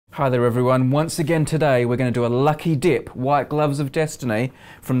Hi there everyone, once again today we're going to do a lucky dip, White Gloves of Destiny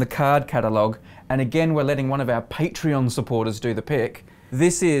from the card catalogue, and again we're letting one of our Patreon supporters do the pick.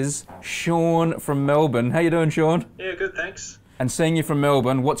 This is Sean from Melbourne. How you doing, Sean? Yeah, good, thanks. And seeing you from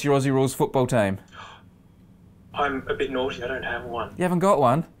Melbourne, what's your Aussie Rules football team? I'm a bit naughty, I don't have one. You haven't got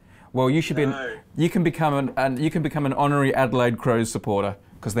one? Well, you should No. you can become an honorary Adelaide Crows supporter,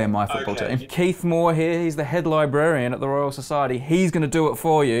 because they're my football team. Keith Moore here, he's the head librarian at the Royal Society. He's going to do it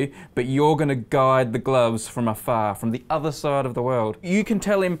for you, but you're going to guide the gloves from afar, from the other side of the world. You can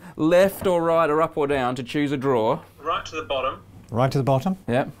tell him left or right or up or down to choose a draw. Right to the bottom. Right to the bottom?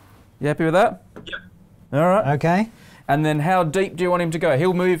 Yep. You happy with that? Yep. All right. Okay. And then how deep do you want him to go?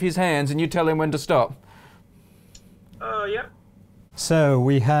 He'll move his hands and you tell him when to stop. Yep. So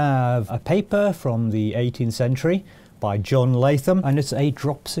we have a paper from the 18th century by John Latham, and it's a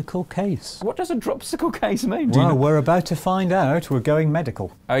dropsical case. What does a dropsical case mean? Do you Well, know? we're about to find out. We're going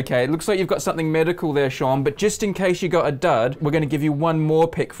medical. Okay, it looks like you've got something medical there, Sean, but just in case you got a dud, we're going to give you one more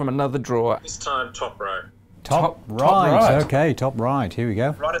pick from another drawer. This time, top row. Top right. right. Okay, top right. Here we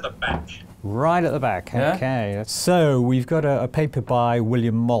go. Right at the back. Right at the back. Yeah. Okay. So we've got a paper by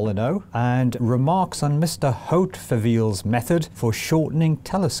William Molyneux and remarks on Mr. Hautefeuille's method for shortening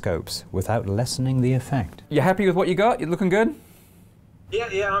telescopes without lessening the effect. You happy with what you got? You looking good?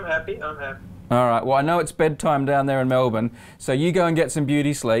 Yeah, I'm happy, I'm happy. All right, well, I know it's bedtime down there in Melbourne, so you go and get some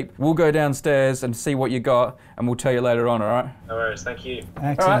beauty sleep. We'll go downstairs and see what you got, and we'll tell you later on, all right? No worries, thank you.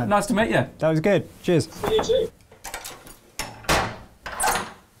 Excellent. All right, nice to meet you. That was good. Cheers. You too.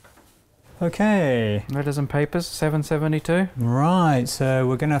 Okay. Letters and papers, 772. Right, so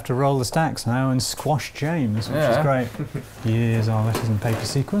we're going to have to roll the stacks now and squash James, which is great. Here's our letters and paper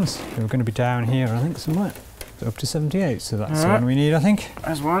sequence. We're going to be down here, I think, somewhere. Up to 78, so that's the one we need, I think.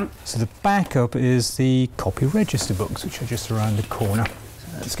 There's one. So the backup is the copy register books, which are just around the corner.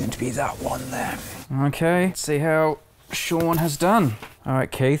 So that's going to be that one there. Okay, let's see how Sean has done. All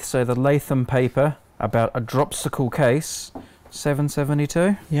right, Keith, so the Latham paper about a dropsical case,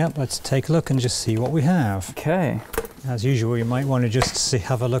 772. Yep, let's take a look and just see what we have. Okay. As usual, you might want to just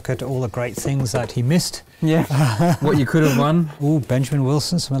have a look at all the great things that he missed. Yeah, what you could have won. Oh, Benjamin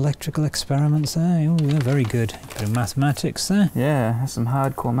Wilson, some electrical experiments there. Oh, yeah, very good. Bit of mathematics there. Yeah, that's some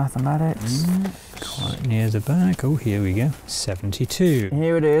hardcore mathematics. Quite near the back. Oh, here we go. 72.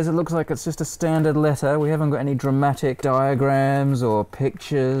 Here it is. It looks like it's just a standard letter. We haven't got any dramatic diagrams or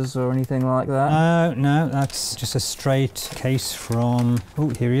pictures or anything like that. No, that's just a straight case from, oh,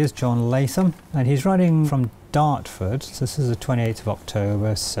 here he is, John Latham. And he's writing from Dartford. So this is the 28th of October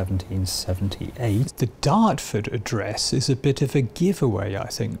 1778. The Dartford address is a bit of a giveaway, I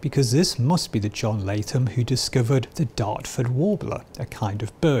think, because this must be the John Latham who discovered the Dartford warbler, a kind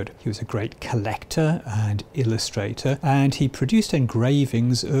of bird. He was a great collector and illustrator, and he produced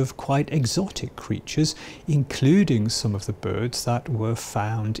engravings of quite exotic creatures, including some of the birds that were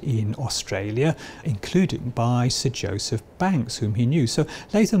found in Australia, including by Sir Joseph Banks, whom he knew. So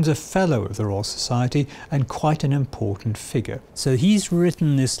Latham's a fellow of the Royal Society and quite an important figure. So he's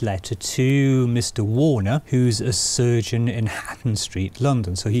written this letter to Mr. Warner, who's a surgeon in Hatton Street,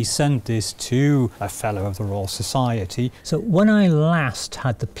 London. So he sent this to a fellow of the Royal Society. So when I last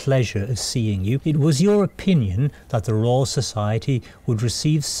had the pleasure of seeing you, it was your opinion that the Royal Society would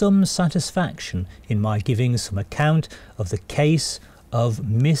receive some satisfaction in my giving some account of the case of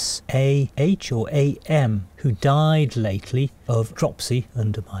Miss A.H. or A.M., who died lately of dropsy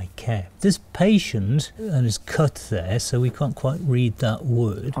under my care. This patient, and is cut there, so we can't quite read that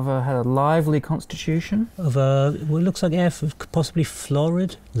word. I've had a lively constitution. Of a, well, it looks like possibly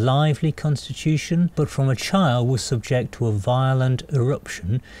florid, lively constitution, but from a child was subject to a violent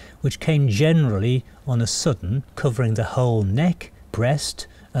eruption, which came generally on a sudden, covering the whole neck, breast,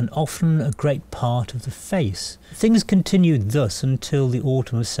 and often a great part of the face. Things continued thus until the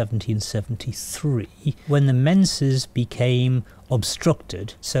autumn of 1773, when the menses became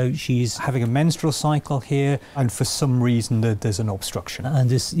obstructed. So she's having a menstrual cycle here, and for some reason there's an obstruction. And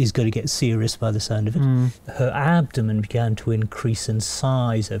this is going to get serious by the sound of it. Her abdomen began to increase in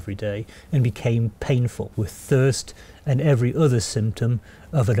size every day and became painful, with thirst and every other symptom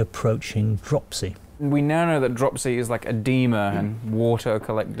of an approaching dropsy. We now know that dropsy is like edema and water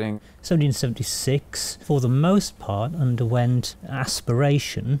collecting. 1776, for the most part, underwent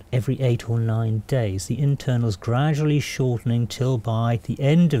aspiration every 8 or 9 days, the internals gradually shortening till by the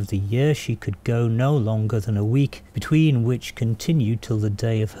end of the year she could go no longer than a week, between which continued till the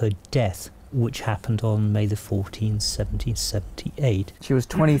day of her death. which happened on May the 14th, 1778. She was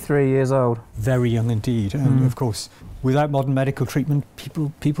 23 years old. Very young indeed. And of course, without modern medical treatment,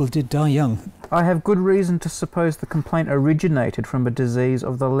 people did die young. I have good reason to suppose the complaint originated from a disease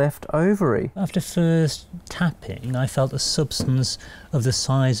of the left ovary. After first tapping, I felt a substance of the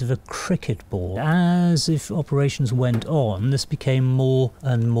size of a cricket ball. As if operations went on, this became more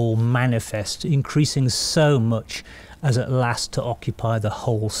and more manifest, increasing so much as at last to occupy the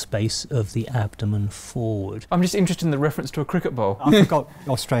whole space of the abdomen forward. I'm just interested in the reference to a cricket ball. I forgot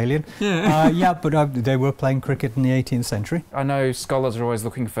Australian. Yeah, but they were playing cricket in the 18th century. I know scholars are always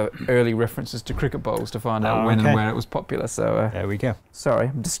looking for early references to cricket bowls to find out when and where it was popular, so... there we go. Sorry,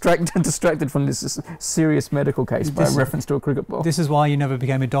 I'm distracted from this serious medical case by reference to a cricket ball. This is why you never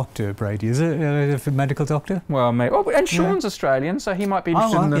became a doctor, Brady, is it? A medical doctor? Well, maybe. Oh, and Sean's Australian, so he might be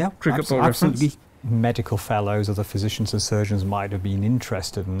interested in the cricket ball reference. Medical fellows, other physicians and surgeons might have been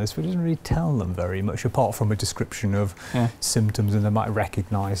interested in this, but it doesn't really tell them very much, apart from a description of symptoms, and they might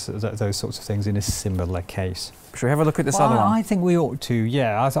recognise those sorts of things in a similar case. Should we have a look at this other one? I think we ought to,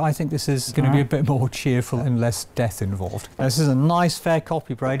 yeah. I think this is going to be a bit more cheerful and less death involved. Now, this is a nice, fair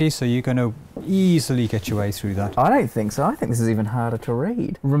copy, Brady, so you're going to easily get your way through that. I don't think so. I think this is even harder to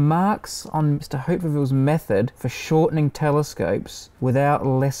read. Remarks on Mr. Hopeville's method for shortening telescopes without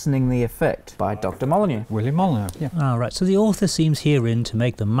lessening the effect by Dr. Molyneux. William Molyneux, yeah. Ah, right. So the author seems herein to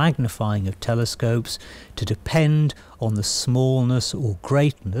make the magnifying of telescopes to depend on the smallness or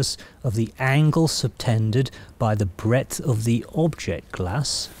greatness of the angle subtended by the breadth of the object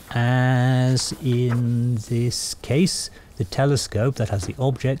glass, as in this case the telescope that has the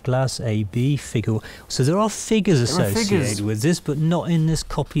object glass AB figure. So there are figures associated with this, but not in this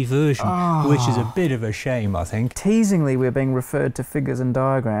copy version, which is a bit of a shame, I think. Teasingly, we're being referred to figures and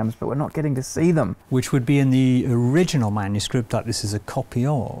diagrams, but we're not getting to see them. Which would be in the original manuscript that this is a copy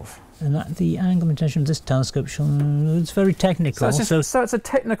of. And that the angle and tension of this telescope, it's very technical. So it's a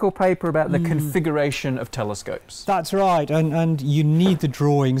technical paper about the configuration of telescopes. That's right, and you need the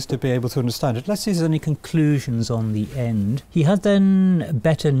drawings to be able to understand it. Let's see if there's any conclusions on the end. He had then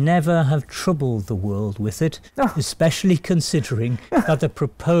better never have troubled the world with it, especially considering that the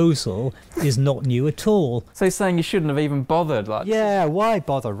proposal is not new at all. So he's saying you shouldn't have even bothered, like... Yeah, why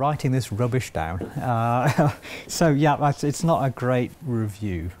bother writing this rubbish down? So yeah, it's not a great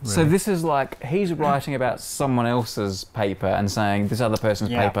review, really. So this is like, he's writing about someone else's paper and saying this other person's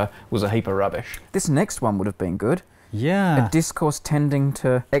paper was a heap of rubbish. This next one would have been good. Yeah. A discourse tending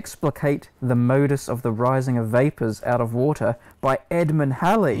to explicate the modus of the rising of vapours out of water by Edmund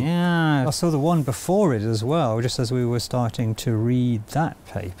Halley. Yeah, I saw the one before it as well, just as we were starting to read that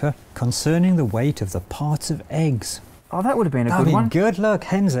paper, concerning the weight of the parts of eggs. Oh, that would have been a good one. Good luck,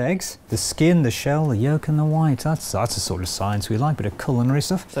 hen's eggs. The skin, the shell, the yolk and the white. That's the sort of science we like, bit of culinary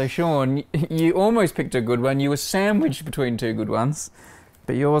stuff. So Sean, you almost picked a good one. You were sandwiched between two good ones,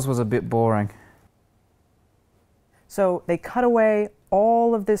 but yours was a bit boring. So they cut away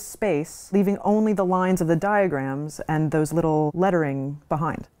all of this space, leaving only the lines of the diagrams and those little lettering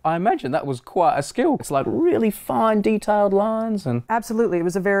behind. I imagine that was quite a skill. It's like really fine, detailed lines and... Absolutely, it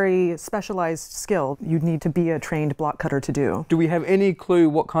was a very specialized skill you'd need to be a trained block cutter to do. Do we have any clue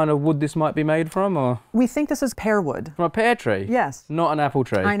what kind of wood this might be made from, or...? We think this is pear wood. From a pear tree? Yes. Not an apple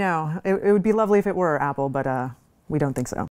tree? I know. It would be lovely if it were apple, but we don't think so.